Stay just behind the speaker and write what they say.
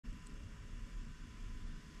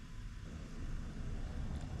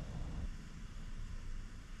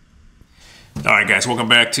Alright guys, welcome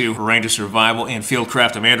back to Ranger Survival and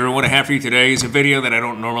Fieldcraft. I'm Andrew. What I have for you today is a video that I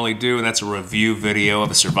don't normally do, and that's a review video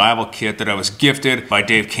of a survival kit that I was gifted by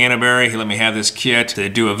Dave Canterbury. He let me have this kit to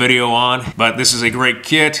do a video on, but this is a great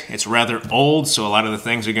kit. It's rather old, so a lot of the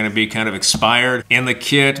things are going to be kind of expired in the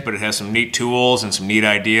kit, but it has some neat tools and some neat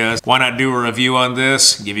ideas. Why not do a review on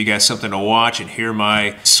this, give you guys something to watch and hear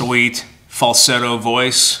my sweet falsetto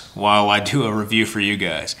voice while I do a review for you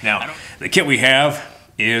guys. Now, the kit we have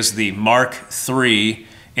is the Mark III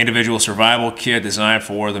individual survival kit designed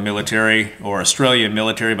for the military or Australian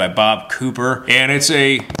military by Bob Cooper. And it's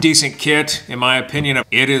a decent kit in my opinion.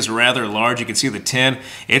 It is rather large. You can see the tin.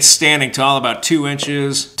 It's standing tall, about 2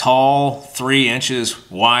 inches tall, 3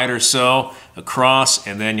 inches wide or so across,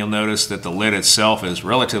 and then you'll notice that the lid itself is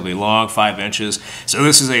relatively long, 5 inches. So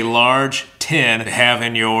this is a large tin to have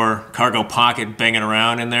in your cargo pocket, banging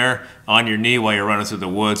around in there on your knee while you're running through the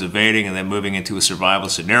woods evading and then moving into a survival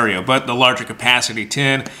scenario. But the larger capacity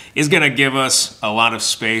tin is going to give us a lot of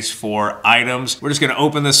space for items. We're just going to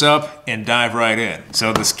open this up and dive right in.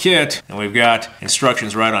 So this kit, and we've got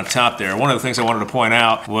instructions right on top there. One of the things I wanted to point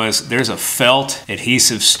out was there's a felt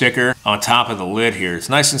adhesive sticker on top of the lid here. It's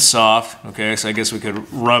nice and soft, okay, so I guess we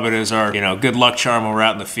could rub it as our, good luck charm when we're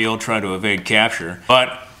out in the field trying to evade capture.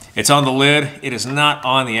 But it's on the lid. It is not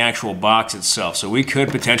on the actual box itself. So we could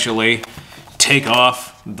potentially take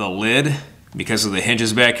off the lid because of the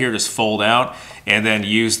hinges back here, just fold out, and then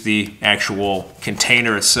use the actual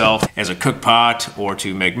container itself as a cook pot or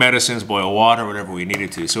to make medicines, boil water, whatever we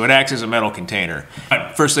needed to. So it acts as a metal container.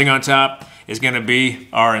 But first thing on top is going to be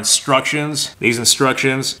our instructions. These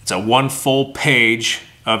instructions, it's a 1 full page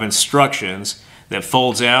of instructions that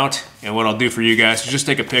folds out. And what I'll do for you guys is just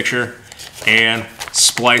take a picture and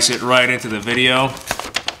splice it right into the video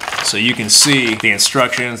so you can see the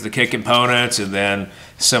instructions, the kit components, and then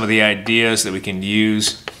some of the ideas that we can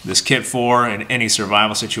use this kit for in any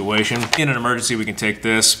survival situation. In an emergency, we can take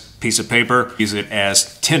this piece of paper, use it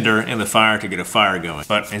as tinder in the fire to get a fire going.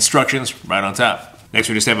 But instructions right on top. Next,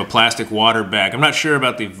 we just have a plastic water bag. I'm not sure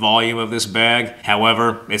about the volume of this bag.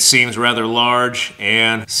 However, it seems rather large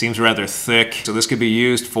and seems rather thick. So this could be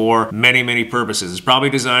used for many, many purposes. It's probably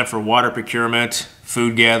designed for water procurement,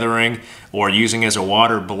 food gathering, or using as a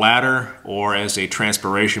water bladder or as a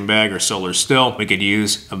transpiration bag or solar still. We could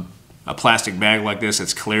use a plastic bag like this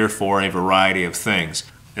that's clear for a variety of things.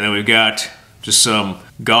 And then we've got just some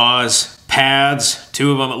gauze pads,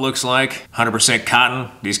 2 of them it looks like, 100% cotton.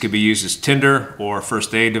 These could be used as tinder or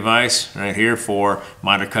first aid device right here for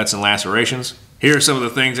minor cuts and lacerations. Here are some of the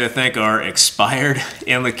things I think are expired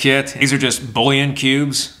in the kit. These are just bouillon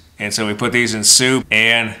cubes. And so we put these in soup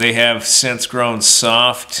and they have since grown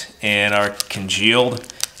soft and are congealed.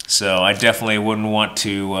 So I definitely wouldn't want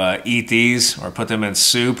to eat these or put them in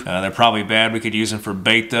soup. They're probably bad. We could use them for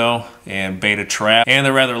bait though, and bait a trap. And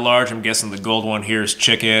they're rather large. I'm guessing the gold one here is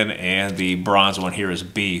chicken and the bronze one here is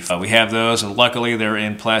beef. We have those, and luckily they're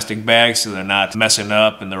in plastic bags so they're not messing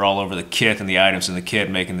up and they're all over the kit and the items in the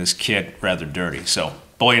kit, making this kit rather dirty. So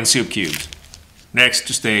bouillon soup cubes. Next,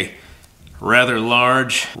 just a rather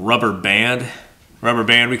large rubber band. Rubber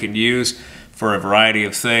band we can use for a variety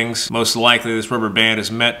of things. Most likely this rubber band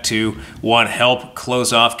is meant to, one, help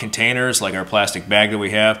close off containers like our plastic bag that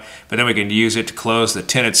we have, but then we can use it to close the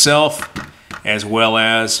tin itself, as well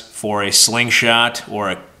as for a slingshot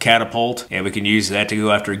or a catapult, and we can use that to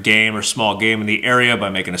go after game or small game in the area by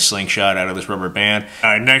making a slingshot out of this rubber band. All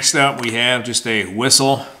right, next up we have just a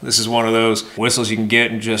whistle. This is one of those whistles you can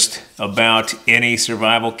get in just about any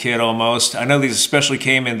survival kit almost. I know these especially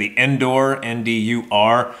came in the Indoor,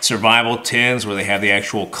 N-D-U-R, survival tins where they have the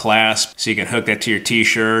actual clasp, so you can hook that to your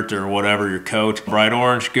t-shirt or whatever, your coat. Bright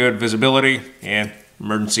orange, good visibility, and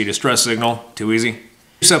emergency distress signal, too easy.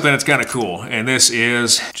 Here's something that's kind of cool, and this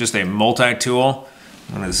is just a multi-tool.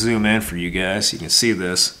 I'm going to zoom in for you guys so you can see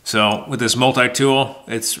this. So with this multi-tool,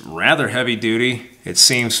 it's rather heavy duty. It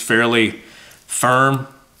seems fairly firm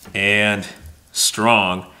and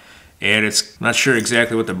strong. And it's not sure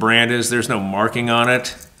exactly what the brand is. There's no marking on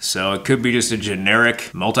it. So it could be just a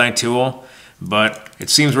generic multi-tool, but it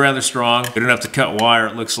seems rather strong. Good enough to cut wire,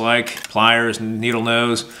 it looks like. Pliers, needle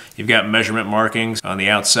nose. You've got measurement markings on the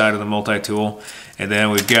outside of the multi-tool. And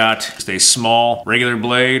then we've got just a small regular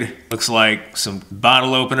blade. Looks like some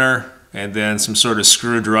bottle opener, and then some sort of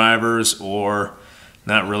screwdrivers or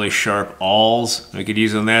not really sharp awls we could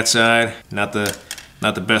use on that side. Not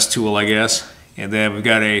the best tool, I guess. And then we've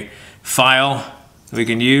got a file that we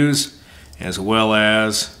can use, as well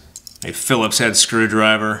as a Phillips head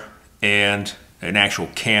screwdriver and an actual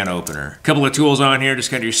can opener. A couple of tools on here, just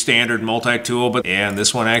kind of your standard multi-tool, and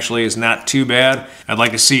this one actually is not too bad. I'd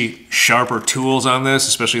like to see sharper tools on this,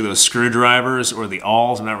 especially those screwdrivers or the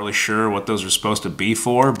awls. I'm not really sure what those are supposed to be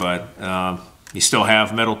for, but you still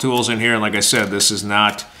have metal tools in here, and like I said, this is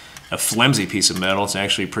not a flimsy piece of metal. It's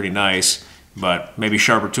actually pretty nice, but maybe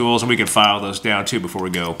sharper tools, and we can file those down too before we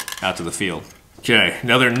go out to the field. Okay,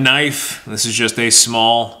 another knife. This is just a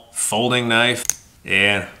small folding knife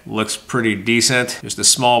and looks pretty decent. Just a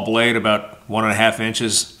small blade, about 1.5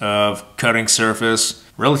 inches of cutting surface.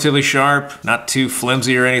 Relatively sharp, not too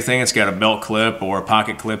flimsy or anything. It's got a belt clip or a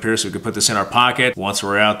pocket clip here, so we can put this in our pocket once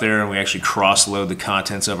we're out there and we actually cross-load the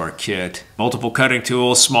contents of our kit. Multiple cutting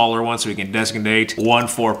tools, smaller ones, so we can designate one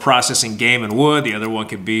for processing game and wood. The other one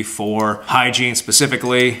could be for hygiene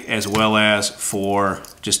specifically, as well as for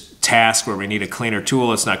just tasks where we need a cleaner tool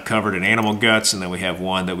that's not covered in animal guts, and then we have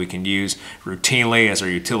one that we can use routinely as our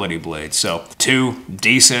utility blade. So 2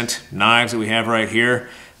 decent knives that we have right here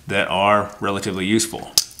that are relatively useful.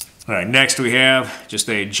 All right, next we have just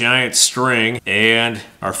a giant string and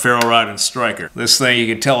our ferro rod and striker. This thing, you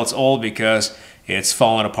can tell it's old because it's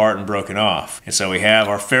fallen apart and broken off. And so we have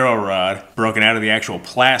our ferro rod broken out of the actual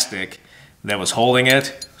plastic that was holding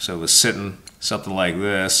it. So it was sitting something like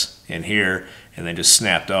this in here and then just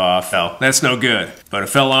snapped off. Well, that's no good, but it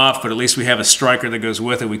fell off, but at least we have a striker that goes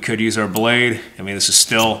with it. We could use our blade. I mean, this is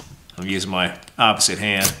still, I'm using my opposite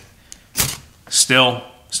hand.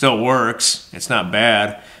 Still works. It's not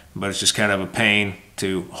bad, but it's just kind of a pain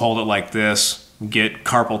to hold it like this, get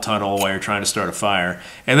carpal tunnel while you're trying to start a fire,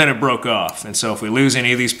 and then it broke off. And so if we lose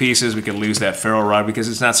any of these pieces, we could lose that ferro rod because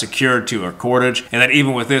it's not secured to our cordage. And then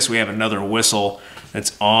even with this, we have another whistle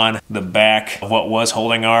that's on the back of what was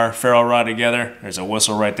holding our ferro rod together. There's a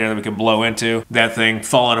whistle right there that we can blow into. That thing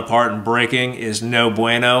falling apart and breaking is no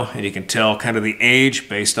bueno, and you can tell kind of the age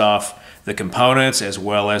based off the components as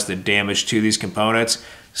well as the damage to these components.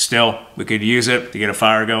 Still, we could use it to get a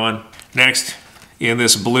fire going. Next, in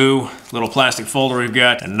this blue little plastic folder, we've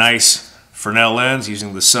got a nice Fresnel lens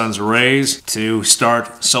using the sun's rays to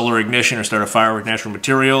start solar ignition or start a fire with natural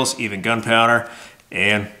materials, even gunpowder,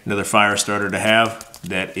 and another fire starter to have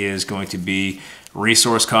that is going to be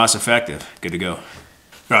resource cost effective. Good to go.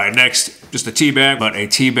 All right, next, just a tea bag, but a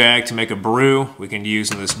tea bag to make a brew. We can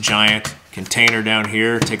use in this giant container down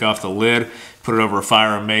here, take off the lid, put it over a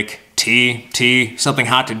fire and make tea, something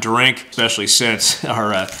hot to drink, especially since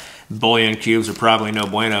our bouillon cubes are probably no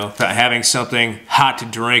bueno. But having something hot to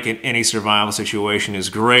drink in any survival situation is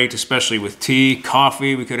great, especially with tea.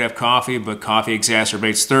 Coffee, we could have coffee, but coffee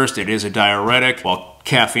exacerbates thirst. It is a diuretic, while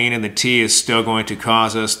caffeine in the tea is still going to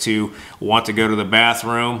cause us to want to go to the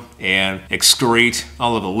bathroom and excrete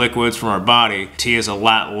all of the liquids from our body. Tea is a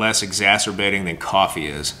lot less exacerbating than coffee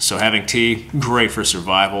is. So having tea, great for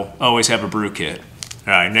survival. Always have a brew kit.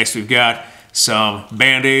 All right, next we've got some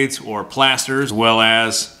Band-Aids or plasters, as well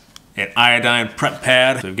as an iodine prep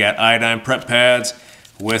pad. So we've got iodine prep pads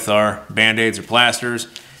with our Band-Aids or plasters,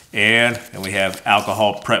 and we have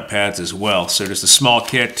alcohol prep pads as well. So just a small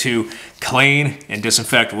kit to clean and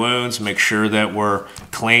disinfect wounds, make sure that we're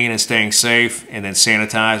clean and staying safe, and then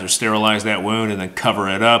sanitize or sterilize that wound and then cover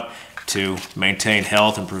it up to maintain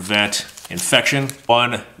health and prevent infection.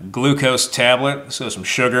 1 glucose tablet, so some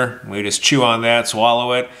sugar. We just chew on that,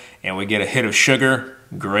 swallow it, and we get a hit of sugar.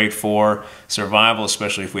 Great for survival,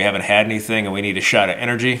 especially if we haven't had anything and we need a shot of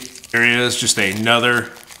energy. There is just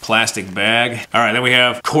another plastic bag. All right, then we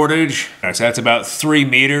have cordage. All right, so that's about 3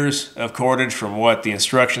 meters of cordage from what the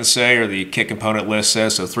instructions say or the kit component list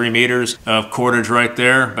says. So 3 meters of cordage right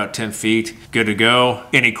there, about 10 feet. Good to go.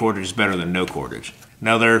 Any cordage is better than no cordage.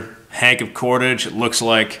 Another hank of cordage. It looks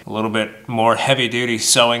like a little bit more heavy-duty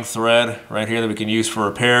sewing thread right here that we can use for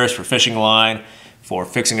repairs, for fishing line, for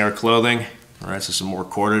fixing our clothing. All right, so some more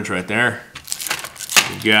cordage right there.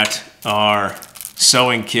 We've got our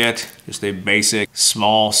sewing kit, just a basic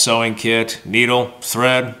small sewing kit, needle,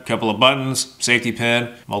 thread, couple of buttons, safety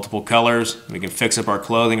pin, multiple colors. We can fix up our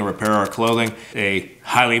clothing and repair our clothing. A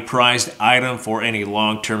highly prized item for any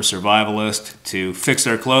long-term survivalist to fix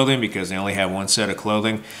their clothing because they only have one set of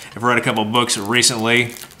clothing. I've read a couple books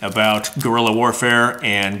recently about guerrilla warfare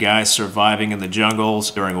and guys surviving in the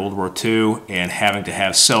jungles during World War II and having to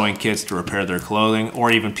have sewing kits to repair their clothing,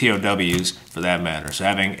 or even POWs for that matter. So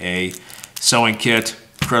having a sewing kit,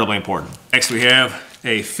 incredibly important. Next we have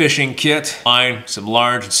a fishing kit. Line, some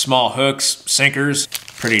large and small hooks, sinkers.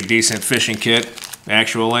 Pretty decent fishing kit,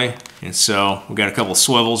 actually. And so we've got a couple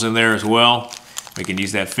swivels in there as well. We can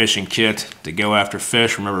use that fishing kit to go after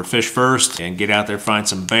fish. Remember, fish first, and get out there, find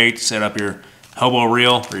some bait, set up your hobo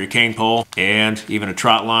reel or your cane pole, and even a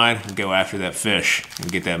trot line, and go after that fish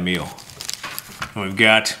and get that meal. And we've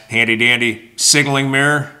got handy dandy signaling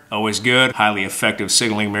mirror, always good. Highly effective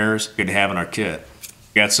signaling mirrors, good to have in our kit.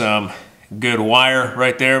 Got some good wire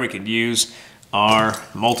right there. We could use our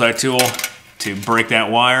multi-tool to break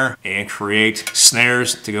that wire and create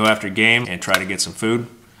snares to go after game and try to get some food.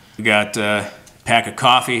 We got a pack of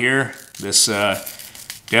coffee here. This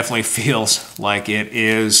definitely feels like it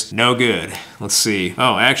is no good. Let's see.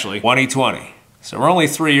 Oh, actually, 2020. So we're only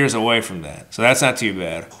 3 years away from that. So that's not too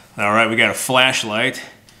bad. All right, we got a flashlight.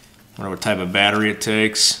 I wonder what type of battery it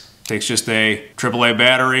takes. It takes just a AAA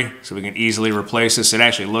battery, so we can easily replace this. It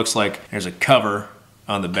actually looks like there's a cover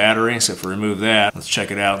on the battery, so if we remove that, let's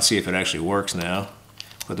check it out and see if it actually works now.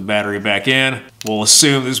 Put the battery back in. We'll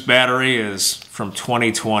assume this battery is from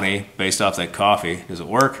 2020 based off that coffee. Does it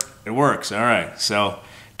work? It works, all right. So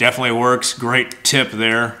definitely works. Great tip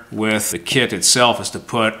there with the kit itself is to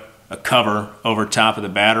put a cover over top of the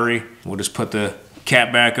battery. We'll just put the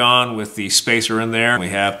cap back on with the spacer in there. We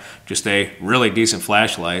have just a really decent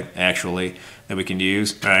flashlight actually that we can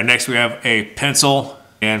use. All right, next we have a pencil,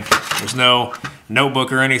 and there's no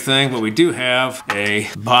notebook or anything, but we do have a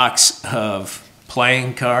box of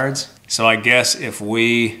playing cards. So I guess if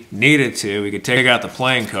we needed to, we could take out the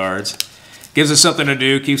playing cards. Gives us something to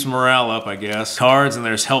do, keeps morale up, I guess. Cards, and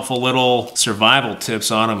there's helpful little survival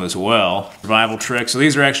tips on them as well. Survival tricks. So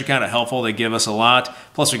these are actually kind of helpful. They give us a lot.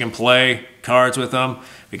 Plus we can play cards with them.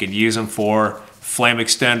 We could use them for flame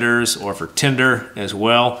extenders or for tinder as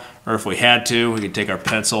well. Or if we had to, we could take our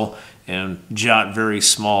pencil and jot very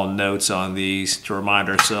small notes on these to remind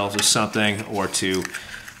ourselves of something or to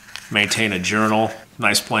maintain a journal.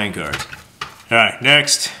 Nice playing cards. All right,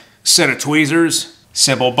 next, set of tweezers.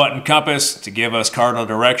 Simple button compass to give us cardinal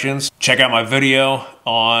directions. Check out my video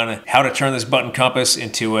on how to turn this button compass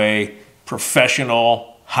into a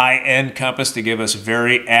professional high-end compass to give us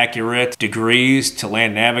very accurate degrees to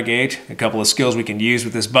land navigate. A couple of skills we can use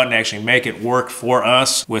with this button to actually make it work for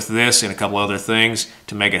us with this and a couple other things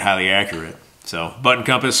to make it highly accurate. So button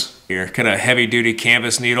compass here, kind of heavy-duty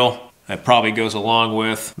canvas needle. That probably goes along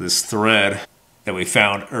with this thread that we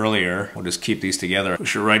found earlier. We'll just keep these together.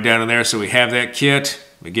 Push it right down in there so we have that kit.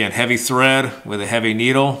 Again, heavy thread with a heavy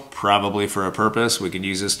needle, probably for a purpose. We can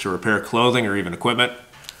use this to repair clothing or even equipment.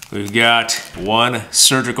 We've got one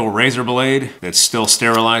surgical razor blade that's still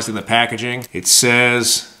sterilized in the packaging. It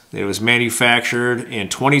says it was manufactured in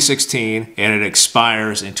 2016 and it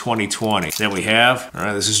expires in 2020. That we have. All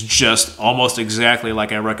right, this is just almost exactly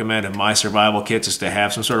like I recommend in my survival kits, is to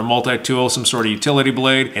have some sort of multi-tool, some sort of utility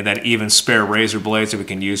blade, and then even spare razor blades that we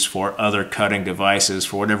can use for other cutting devices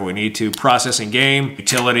for whatever we need to. Processing game,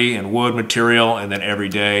 utility and wood material, and then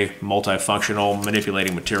everyday multifunctional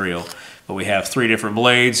manipulating material. But we have 3 different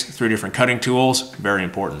blades, 3 different cutting tools, very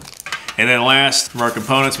important. And then last from our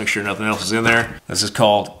components, make sure nothing else is in there. This is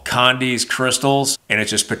called Condes crystals, and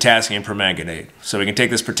it's just potassium permanganate. So we can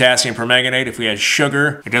take this potassium permanganate. If we had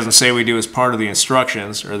sugar, it doesn't say we do as part of the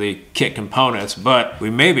instructions or the kit components, but we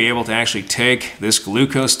may be able to actually take this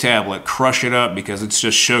glucose tablet, crush it up because it's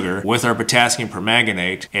just sugar, with our potassium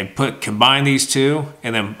permanganate, and combine these two,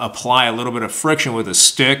 and then apply a little bit of friction with a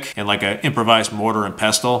stick and like an improvised mortar and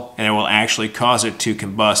pestle, and it will actually cause it to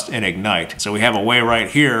combust and ignite. So we have a way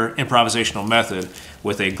right here, improvisational method,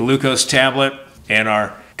 with a glucose tablet and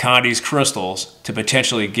our Condes crystals to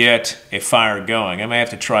potentially get a fire going. I may have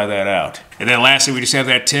to try that out. And then lastly, we just have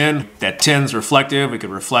that tin. That tin's reflective. We could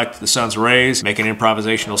reflect the sun's rays, make an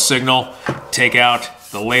improvisational signal, take out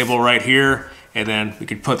the label right here, and then we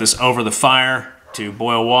could put this over the fire to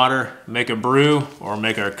boil water, make a brew, or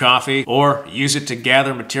make our coffee, or use it to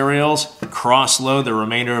gather materials, cross-load the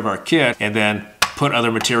remainder of our kit, and then put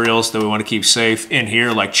other materials that we want to keep safe in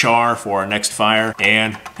here, like char for our next fire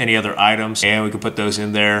and any other items, and we can put those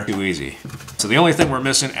in there too easy. So the only thing we're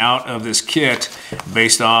missing out of this kit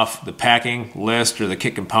based off the packing list or the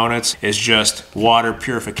kit components is just water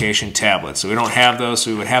purification tablets. So we don't have those,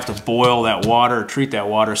 so we would have to boil that water or treat that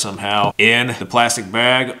water somehow in the plastic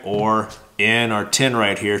bag or in our tin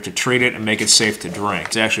right here to treat it and make it safe to drink.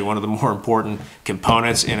 It's actually one of the more important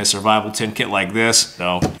components in a survival tin kit like this,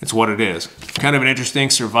 so it's what it is. Kind of an interesting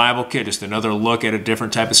survival kit, just another look at a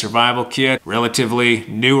different type of survival kit. Relatively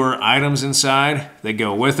newer items inside that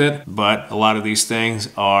go with it, but a lot of these things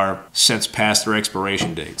are since past their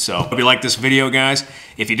expiration date. So hope you like this video, guys.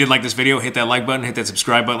 If you did like this video, hit that like button, hit that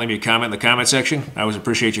subscribe button, leave me a comment in the comment section. I always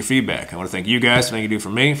appreciate your feedback. I want to thank you guys for everything you do for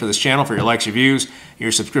me, for this channel, for your likes, your views,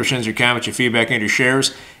 your subscriptions, your comments, your feedback, and your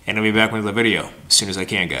shares. And I'll be back with another video as soon as I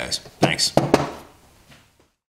can, guys. Thanks.